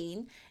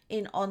seen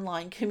in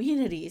online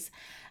communities.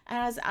 And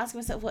I was asking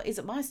myself, well, is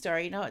it my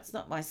story? No, it's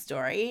not my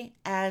story.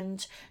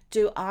 And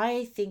do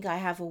I think I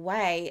have a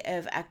way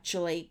of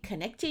actually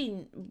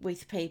connecting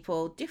with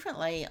people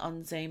differently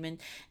on Zoom? And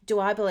do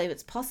I believe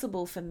it's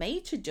possible for me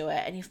to do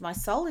it? And if my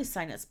soul is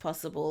saying it's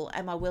possible,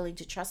 am I willing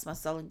to trust my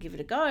soul and give it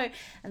a go?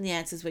 And the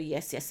answers were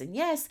yes, yes, and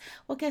yes.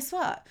 Well, guess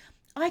what?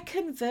 I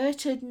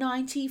converted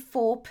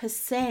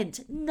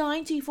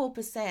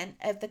 94%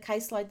 of the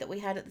caseload that we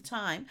had at the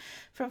time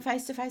from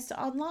face-to-face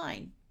to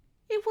online.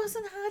 It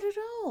wasn't hard at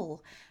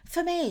all.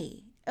 For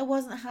me, it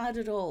wasn't hard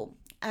at all.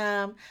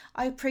 I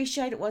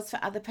appreciate it was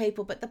for other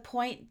people, but the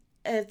point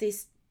of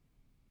this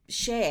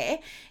share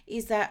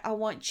is that I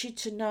want you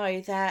to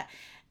know that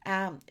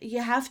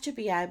you have to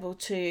be able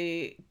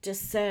to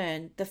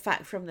discern the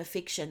fact from the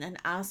fiction and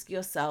ask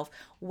yourself,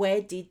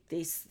 where did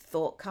this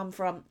thought come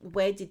from?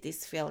 Where did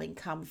this feeling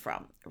come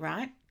from,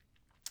 right?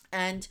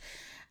 And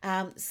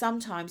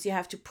sometimes you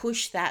have to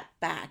push that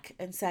back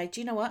and say, do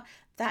you know what?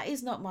 That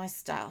is not my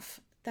stuff.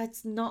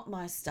 That's not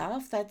my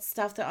stuff. That's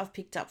stuff that I've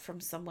picked up from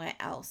somewhere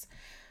else.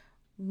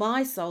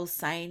 My soul's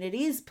saying it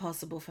is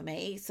possible for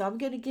me, so I'm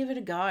going to give it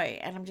a go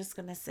and I'm just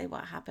going to see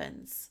what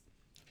happens.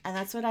 And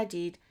that's what I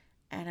did,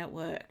 and it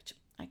worked.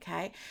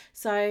 Okay,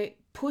 so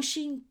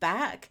pushing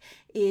back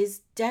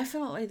is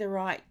definitely the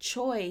right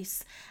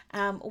choice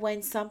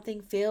when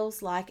something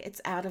feels like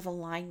it's out of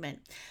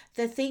alignment.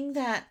 The thing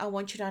that I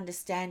want you to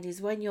understand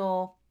is when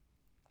you're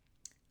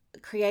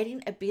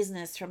creating a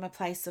business from a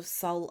place of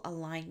soul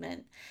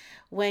alignment,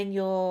 when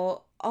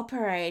you're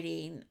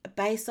operating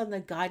based on the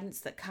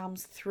guidance that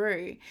comes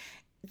through,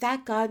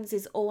 that guidance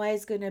is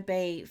always going to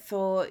be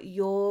for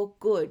your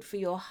good, for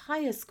your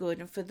highest good,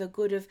 and for the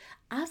good of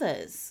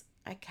others.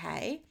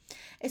 Okay,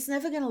 it's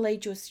never going to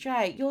lead you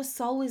astray. Your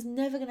soul is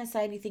never going to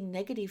say anything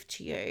negative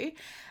to you.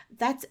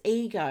 That's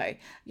ego.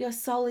 Your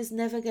soul is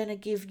never going to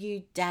give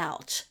you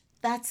doubt.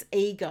 That's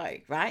ego,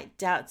 right?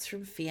 Doubt's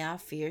from fear,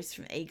 fear is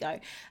from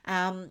ego.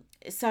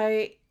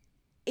 So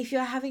if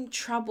you're having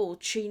trouble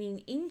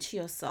tuning into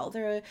your soul,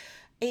 there are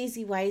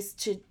easy ways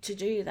to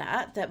do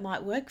that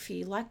might work for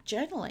you, like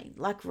journaling,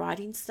 like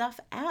writing stuff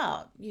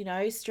out.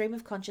 Stream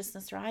of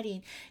consciousness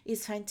writing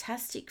is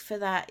fantastic for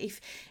that.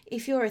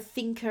 If you're a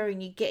thinker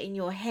and you get in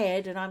your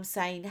head and I'm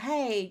saying,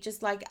 hey,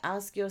 just like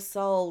ask your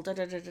soul, then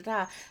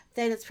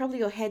it's probably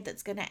your head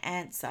that's going to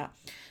answer.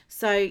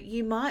 So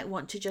you might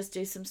want to just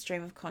do some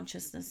stream of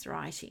consciousness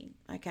writing,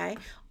 okay?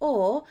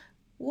 Or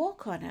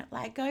walk on it,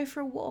 like go for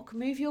a walk,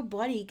 move your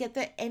body, get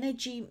the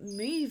energy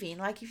moving.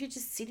 Like if you're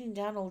just sitting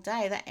down all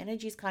day, that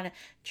energy is kind of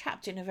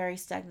trapped in a very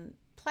stagnant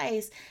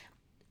place.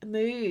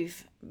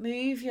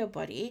 Move your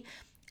body,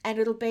 and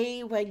it'll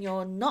be when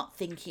you're not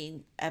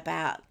thinking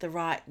about the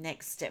right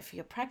next step for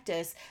your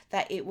practice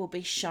that it will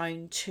be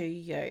shown to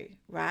you,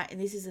 right? And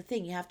this is the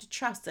thing, you have to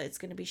trust that it's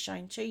going to be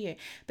shown to you,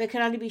 but it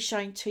can only be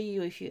shown to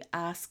you if you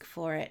ask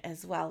for it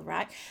as well,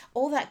 right?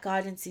 All that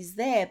guidance is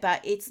there, but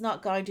it's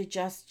not going to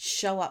just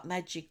show up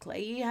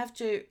magically. You have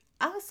to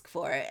ask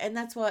for it, and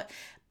that's what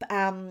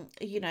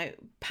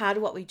part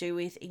of what we do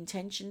with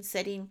intention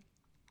setting.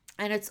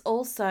 And it's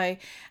also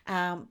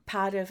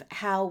part of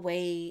how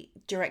we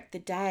direct the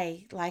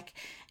day. Like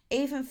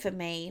even for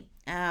me,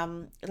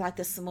 like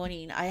this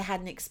morning, I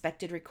hadn't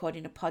expected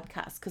recording a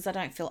podcast because I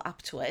don't feel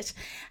up to it.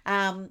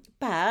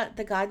 But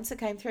the guidance that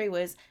came through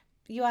was,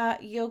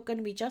 you're going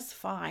to be just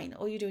fine.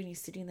 All you're doing is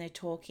sitting there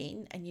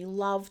talking, and you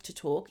love to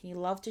talk and you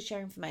love to share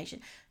information.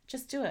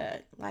 Just do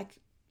it. Like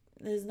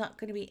there's not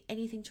going to be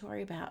anything to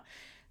worry about.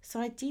 So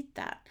I did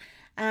that.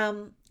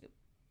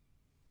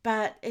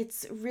 But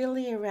it's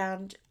really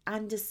around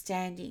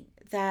understanding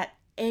that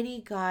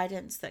any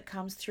guidance that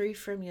comes through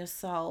from your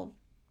soul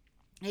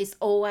is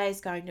always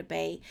going to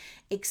be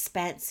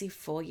expansive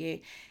for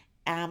you.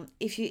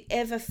 If you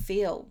ever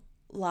feel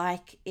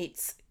like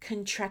it's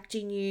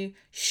contracting you,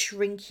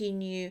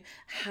 shrinking you,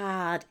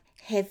 hard,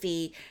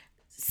 heavy,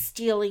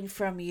 stealing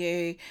from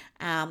you,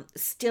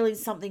 stealing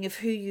something of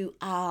who you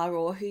are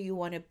or who you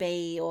want to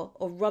be, or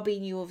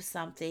robbing you of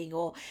something,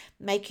 or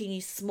making you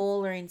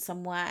smaller in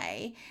some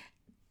way,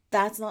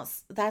 that's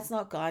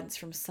not guidance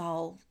from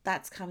soul.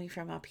 That's coming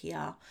from up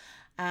here.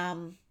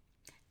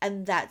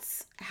 And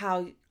that's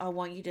how I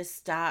want you to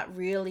start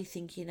really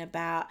thinking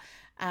about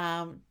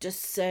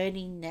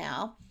discerning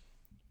now.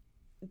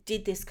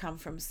 Did this come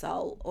from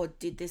soul or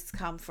did this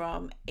come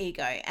from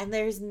ego? And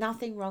there is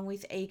nothing wrong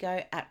with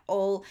ego at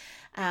all.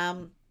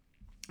 The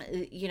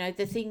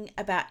thing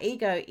about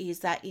ego is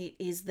that it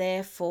is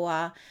there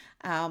for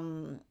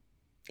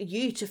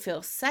you to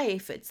feel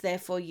safe. It's there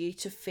for you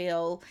to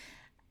feel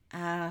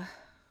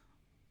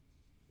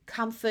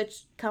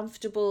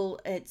comfortable.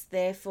 It's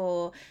there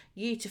for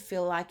you to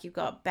feel like you've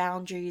got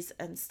boundaries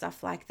and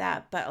stuff like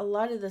that. But a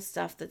lot of the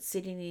stuff that's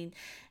sitting in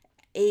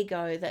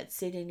ego, that's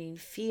sitting in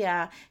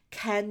fear,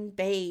 can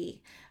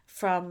be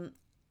from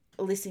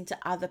listening to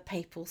other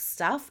people's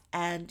stuff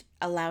and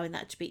allowing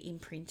that to be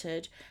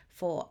imprinted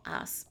for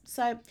us.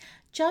 So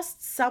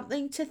just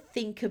something to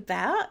think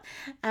about.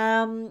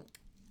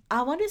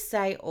 I want to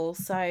say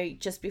also,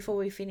 just before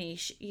we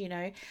finish,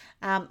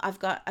 I've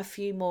got a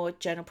few more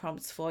journal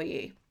prompts for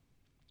you.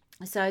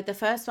 So the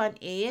first one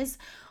is,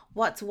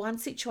 what's one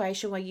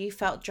situation where you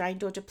felt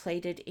drained or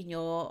depleted in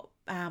your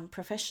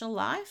professional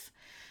life?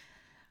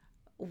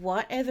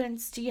 What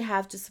evidence do you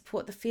have to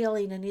support the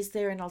feeling, and is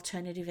there an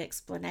alternative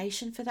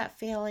explanation for that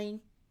feeling?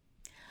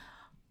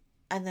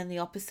 And then the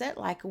opposite,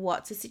 like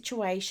what's a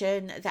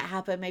situation that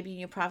happened maybe in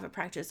your private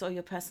practice or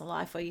your personal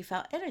life where you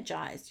felt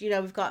energized?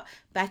 We've got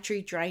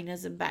battery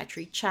drainers and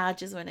battery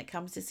chargers when it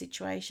comes to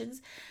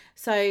situations.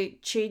 So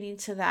tune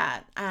into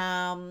that,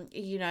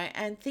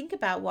 and think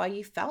about why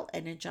you felt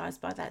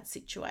energized by that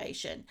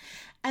situation.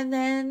 And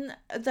then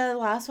the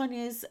last one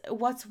is,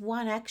 what's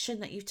one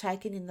action that you've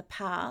taken in the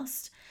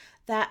past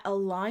that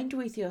aligned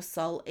with your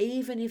soul,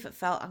 even if it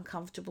felt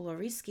uncomfortable or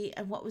risky,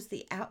 and what was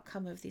the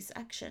outcome of this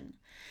action?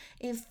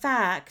 In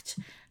fact,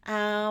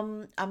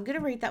 I'm going to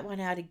read that one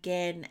out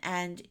again,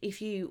 and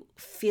if you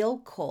feel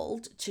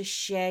called to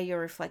share your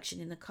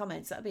reflection in the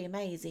comments, that'd be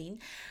amazing.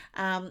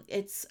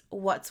 It's,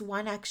 what's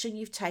one action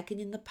you've taken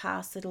in the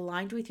past that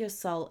aligned with your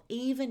soul,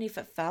 even if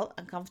it felt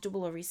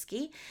uncomfortable or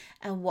risky,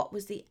 and what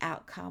was the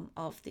outcome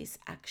of this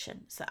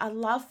action? So I'd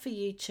love for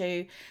you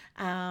to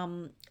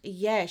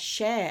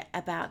share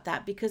about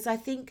that, because I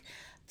think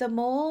the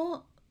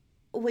more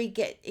we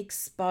get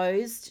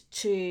exposed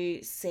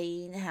to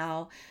seeing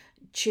how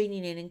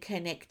tuning in and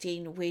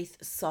connecting with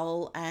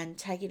soul and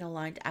taking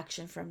aligned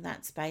action from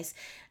that space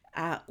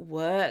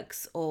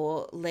works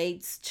or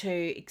leads to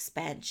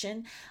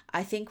expansion,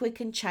 I think we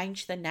can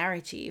change the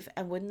narrative.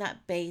 And wouldn't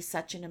that be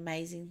such an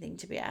amazing thing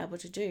to be able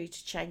to do,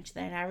 to change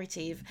the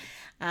narrative?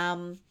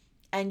 And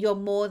you're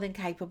more than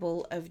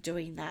capable of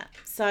doing that.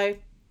 So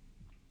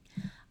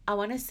I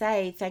want to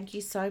say thank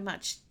you so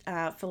much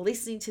for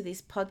listening to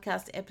this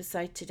podcast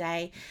episode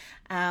today.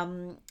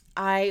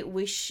 I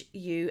wish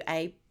you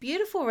a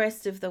beautiful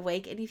rest of the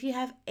week. And if you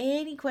have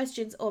any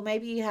questions, or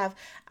maybe you have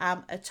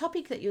a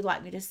topic that you'd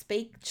like me to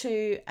speak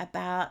to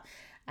about,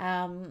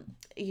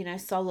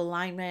 soul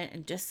alignment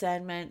and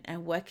discernment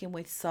and working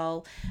with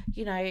soul,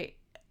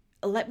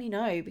 let me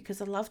know,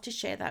 because I'd love to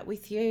share that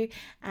with you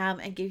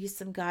and give you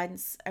some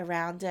guidance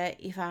around it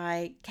if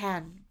I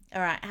can.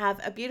 All right, have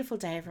a beautiful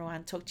day,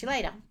 everyone. Talk to you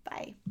later.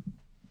 Bye.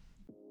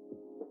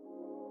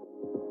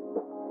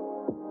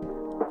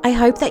 I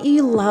hope that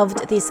you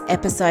loved this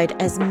episode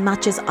as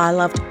much as I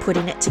loved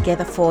putting it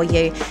together for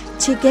you.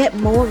 To get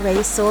more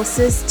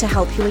resources to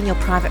help you in your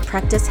private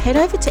practice, head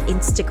over to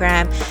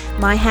Instagram.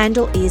 My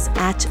handle is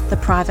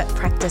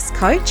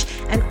 @theprivatepracticecoach.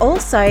 And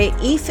also,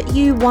 if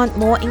you want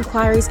more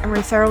inquiries and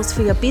referrals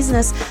for your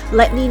business,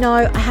 let me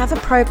know. I have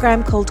a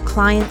program called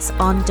Clients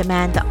on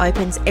Demand that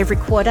opens every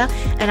quarter,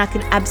 and I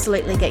can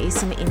absolutely get you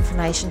some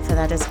information for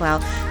that as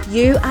well.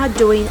 You are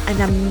doing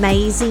an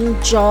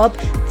amazing job.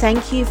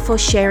 Thank you for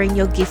sharing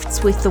your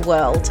gifts with the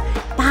world.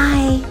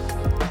 Bye.